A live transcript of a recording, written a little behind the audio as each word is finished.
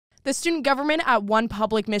The student government at one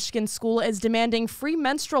public Michigan school is demanding free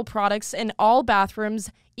menstrual products in all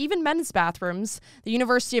bathrooms, even men's bathrooms. The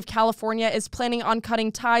University of California is planning on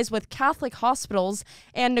cutting ties with Catholic hospitals,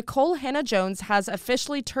 and Nikole Hannah-Jones has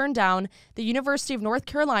officially turned down the University of North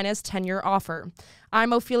Carolina's tenure offer.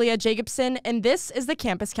 I'm Ophelie Jacobson, and this is the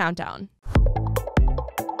Campus Countdown.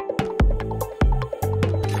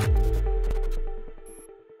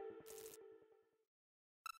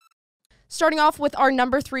 Starting off with our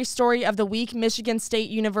number 3 story of the week, Michigan State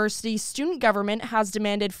University student government has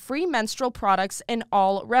demanded free menstrual products in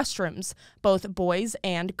all restrooms, both boys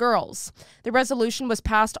and girls. The resolution was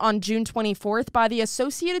passed on June 24th by the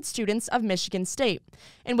Associated Students of Michigan State,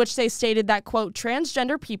 in which they stated that, quote,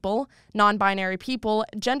 transgender people, non-binary people,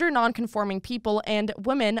 gender non-conforming people, and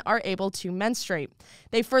women are able to menstruate.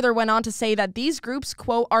 They further went on to say that these groups,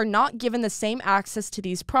 quote, are not given the same access to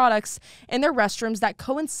these products in their restrooms that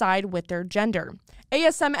coincide with their gender.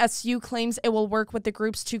 ASMSU claims it will work with the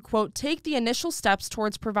groups to, quote, take the initial steps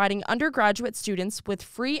towards providing undergraduate students with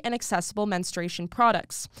free and accessible menstruation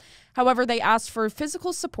products. However, they asked for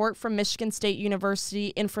physical support from Michigan State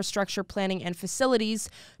University Infrastructure Planning and Facilities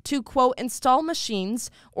to, quote, install machines,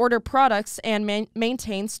 order products, and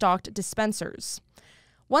maintain stocked dispensers.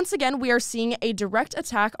 Once again, we are seeing a direct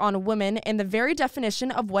attack on women and the very definition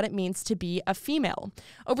of what it means to be a female.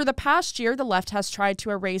 Over the past year, the left has tried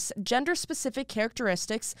to erase gender-specific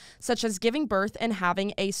characteristics such as giving birth and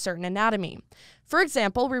having a certain anatomy. For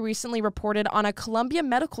example, we recently reported on a Columbia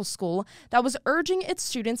Medical School that was urging its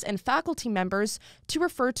students and faculty members to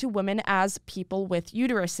refer to women as people with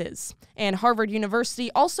uteruses. And Harvard University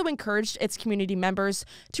also encouraged its community members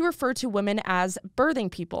to refer to women as birthing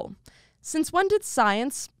people. Since when did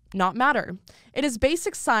science not matter? It is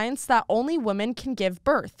basic science that only women can give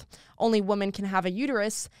birth, only women can have a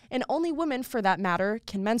uterus, and only women, for that matter,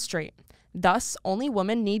 can menstruate. Thus, only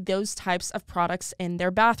women need those types of products in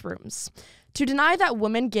their bathrooms. To deny that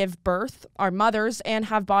women give birth, are mothers, and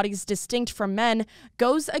have bodies distinct from men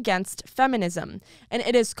goes against feminism, and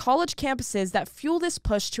it is college campuses that fuel this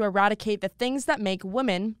push to eradicate the things that make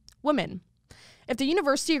women, women. If the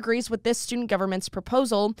university agrees with this student government's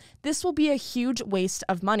proposal, this will be a huge waste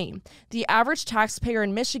of money. The average taxpayer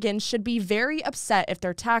in Michigan should be very upset if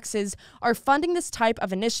their taxes are funding this type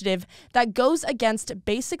of initiative that goes against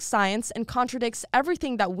basic science and contradicts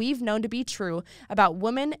everything that we've known to be true about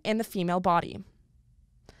women and the female body.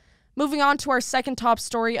 Moving on to our second top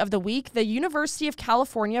story of the week, the University of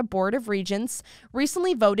California Board of Regents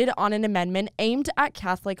recently voted on an amendment aimed at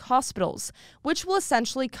Catholic hospitals, which will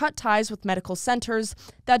essentially cut ties with medical centers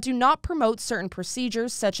that do not promote certain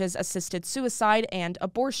procedures such as assisted suicide and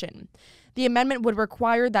abortion. The amendment would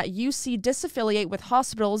require that UC disaffiliate with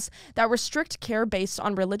hospitals that restrict care based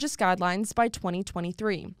on religious guidelines by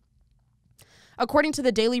 2023. According to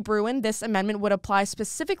the Daily Bruin, this amendment would apply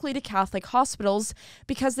specifically to Catholic hospitals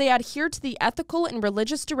because they adhere to the ethical and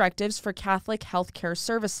religious directives for Catholic healthcare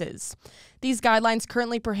services. These guidelines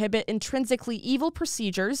currently prohibit intrinsically evil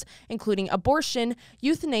procedures, including abortion,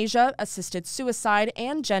 euthanasia, assisted suicide,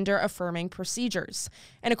 and gender-affirming procedures.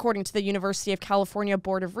 And according to the University of California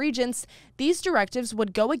Board of Regents, these directives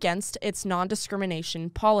would go against its non-discrimination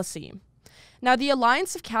policy. Now, the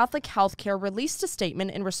Alliance of Catholic Healthcare released a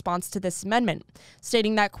statement in response to this amendment,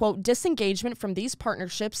 stating that, quote, disengagement from these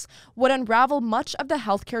partnerships would unravel much of the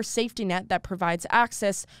healthcare safety net that provides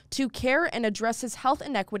access to care and addresses health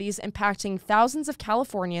inequities impacting thousands of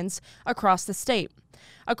Californians across the state.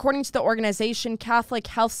 According to the organization, Catholic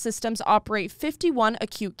health systems operate 51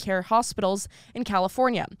 acute care hospitals in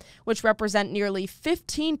California, which represent nearly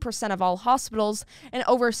 15% of all hospitals and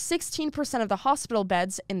over 16% of the hospital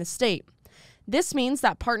beds in the state. This means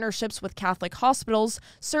that partnerships with Catholic hospitals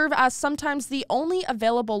serve as sometimes the only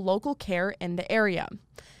available local care in the area.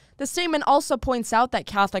 The statement also points out that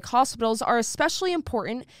Catholic hospitals are especially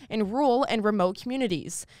important in rural and remote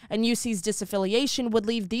communities, and UC's disaffiliation would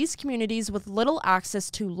leave these communities with little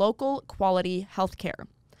access to local quality health care.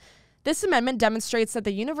 This amendment demonstrates that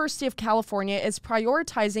the University of California is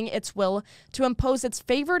prioritizing its will to impose its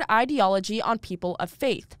favored ideology on people of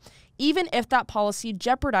faith, even if that policy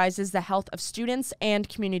jeopardizes the health of students and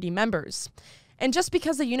community members. And just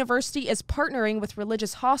because the university is partnering with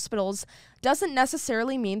religious hospitals doesn't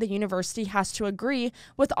necessarily mean the university has to agree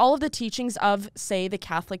with all of the teachings of, say, the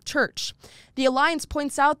Catholic Church. The Alliance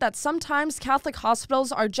points out that sometimes Catholic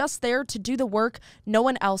hospitals are just there to do the work no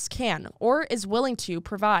one else can or is willing to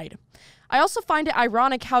provide. I also find it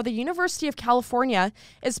ironic how the University of California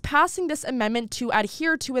is passing this amendment to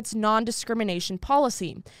adhere to its non-discrimination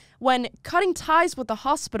policy, when cutting ties with the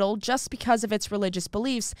hospital just because of its religious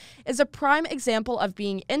beliefs is a prime example of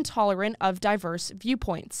being intolerant of diverse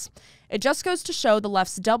viewpoints. It just goes to show the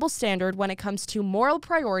left's double standard when it comes to moral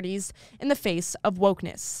priorities in the face of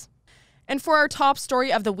wokeness. And for our top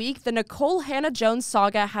story of the week, the Nikole Hannah-Jones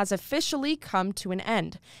saga has officially come to an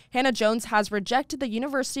end. Hannah-Jones has rejected the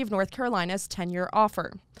University of North Carolina's tenure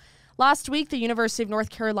offer. Last week, the University of North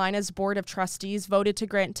Carolina's Board of Trustees voted to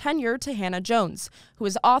grant tenure to Hannah-Jones, who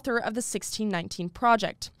is author of the 1619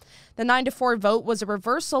 Project. The 9-4 vote was a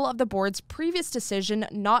reversal of the board's previous decision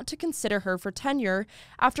not to consider her for tenure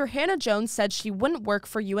after Hannah-Jones said she wouldn't work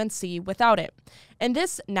for UNC without it, and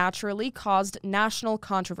this naturally caused national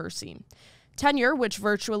controversy. Tenure, which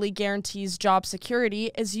virtually guarantees job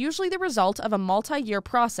security, is usually the result of a multi-year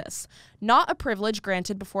process, not a privilege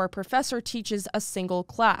granted before a professor teaches a single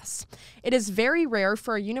class. It is very rare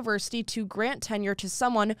for a university to grant tenure to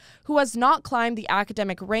someone who has not climbed the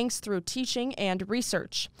academic ranks through teaching and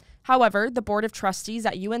research. However, the Board of Trustees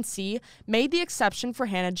at UNC made the exception for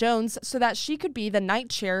Hannah-Jones so that she could be the Knight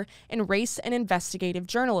Chair in Race and Investigative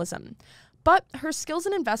Journalism. But her skills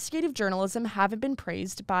in investigative journalism haven't been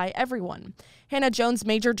praised by everyone. Hannah-Jones'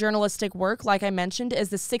 major journalistic work, like I mentioned, is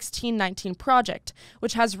the 1619 Project,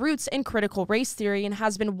 which has roots in critical race theory and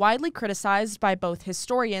has been widely criticized by both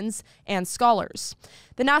historians and scholars.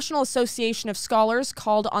 The National Association of Scholars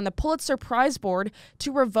called on the Pulitzer Prize Board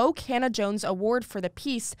to revoke Hannah-Jones' award for the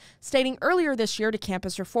piece, stating earlier this year to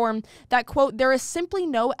Campus Reform that, quote, there is simply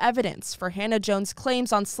no evidence for Hannah-Jones'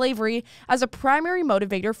 claims on slavery as a primary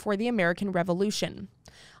motivator for the American Revolution.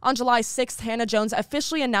 On July 6th, Hannah-Jones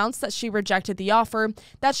officially announced that she rejected the offer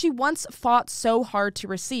that she once fought so hard to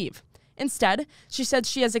receive. Instead, she said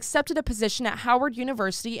she has accepted a position at Howard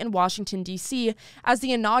University in Washington, D.C. as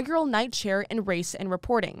the inaugural Knight Chair in Race and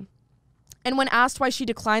Reporting. And when asked why she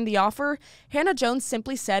declined the offer, Hannah-Jones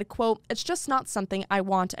simply said, quote, it's just not something I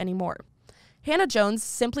want anymore. Hannah-Jones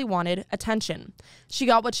simply wanted attention. She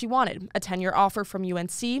got what she wanted, a tenure offer from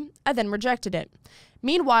UNC, and then rejected it.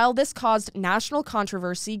 Meanwhile, this caused national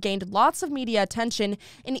controversy, gained lots of media attention,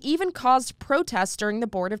 and even caused protests during the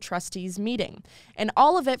Board of Trustees meeting, and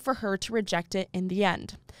all of it for her to reject it in the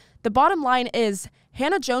end. The bottom line is,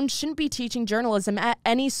 Hannah-Jones shouldn't be teaching journalism at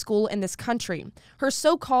any school in this country. Her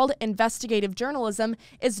so-called investigative journalism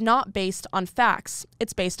is not based on facts.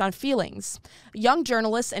 It's based on feelings. Young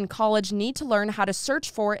journalists in college need to learn how to search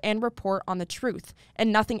for and report on the truth,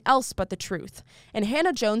 and nothing else but the truth. And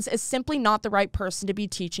Hannah-Jones is simply not the right person to be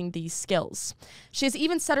teaching these skills. She has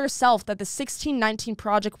even said herself that the 1619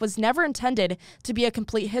 Project was never intended to be a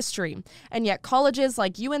complete history, and yet colleges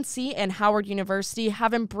like UNC and Howard University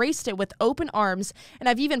have embraced it with open arms and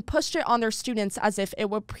have even pushed it on their students as if it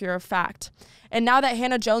were pure fact. And now that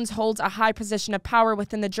Hannah-Jones holds a high position of power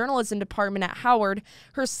within the journalism department at Howard,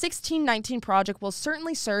 her 1619 Project will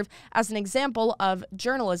certainly serve as an example of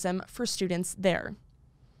journalism for students there.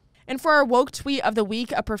 And for our woke tweet of the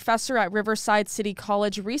week, a professor at Riverside City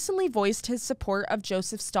College recently voiced his support of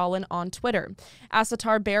Joseph Stalin on Twitter.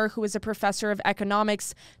 Asatar Bear, who is a professor of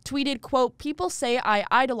economics, tweeted, quote, people say I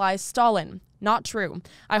idolize Stalin. Not true.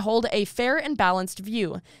 I hold a fair and balanced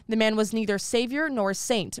view. The man was neither savior nor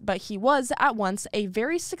saint, but he was at once a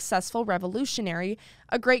very successful revolutionary,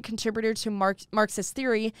 a great contributor to Marxist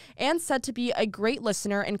theory, and said to be a great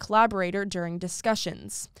listener and collaborator during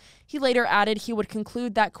discussions. He later added he would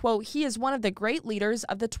conclude that, quote, he is one of the great leaders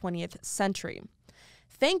of the 20th century.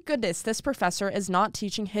 Thank goodness this professor is not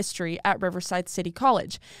teaching history at Riverside City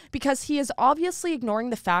College, because he is obviously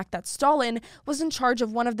ignoring the fact that Stalin was in charge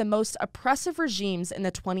of one of the most oppressive regimes in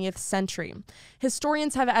the 20th century.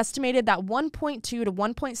 Historians have estimated that 1.2 to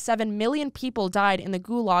 1.7 million people died in the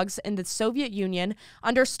gulags in the Soviet Union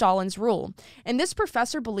under Stalin's rule. And this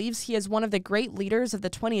professor believes he is one of the great leaders of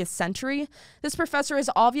the 20th century. This professor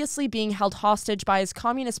is obviously being held hostage by his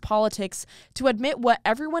communist politics to admit what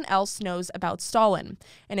everyone else knows about Stalin.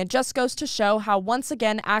 And it just goes to show how, once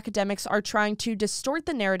again, academics are trying to distort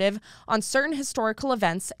the narrative on certain historical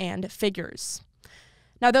events and figures.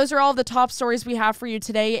 Now, those are all of the top stories we have for you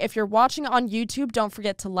today. If you're watching on YouTube, don't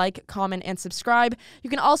forget to like, comment, and subscribe. You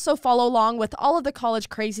can also follow along with all of the college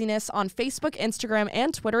craziness on Facebook, Instagram,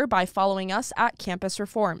 and Twitter by following us at Campus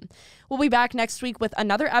Reform. We'll be back next week with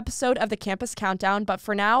another episode of the Campus Countdown, but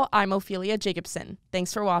for now, I'm Ophelie Jacobson.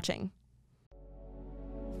 Thanks for watching.